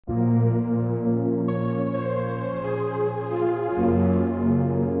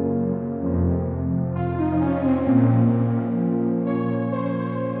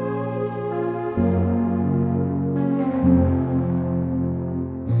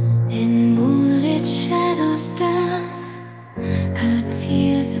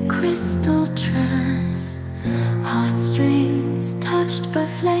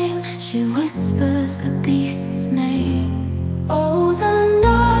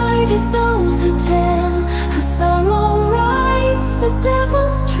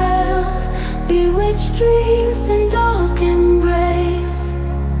bewitched dreams and dark embrace,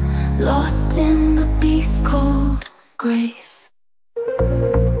 lost in the beast called grace.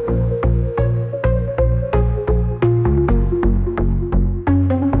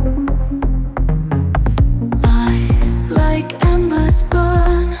 Eyes like embers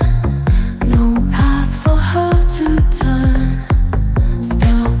burn, no path for her to turn.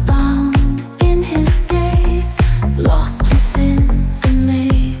 Spellbound in his gaze, lost within the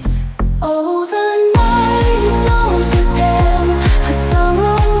maze. Oh, the night knows her tale, her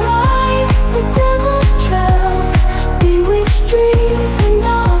sorrow rides the devil's trail. Bewitched dreams and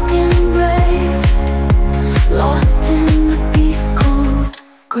dark embrace, lost in the beast called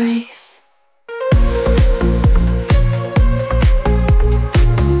grace.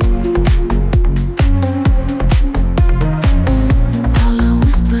 Hollow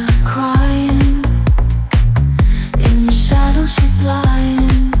whispers crying, in shadow she's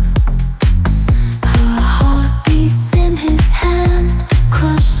lying. Her heart beats in his hand,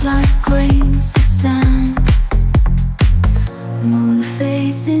 crushed like grains of sand. Moon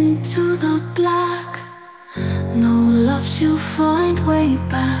fades into the black, no love she'll find way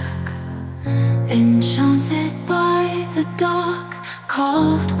back. Enchanted by the dark,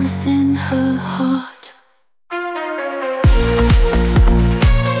 carved within her heart.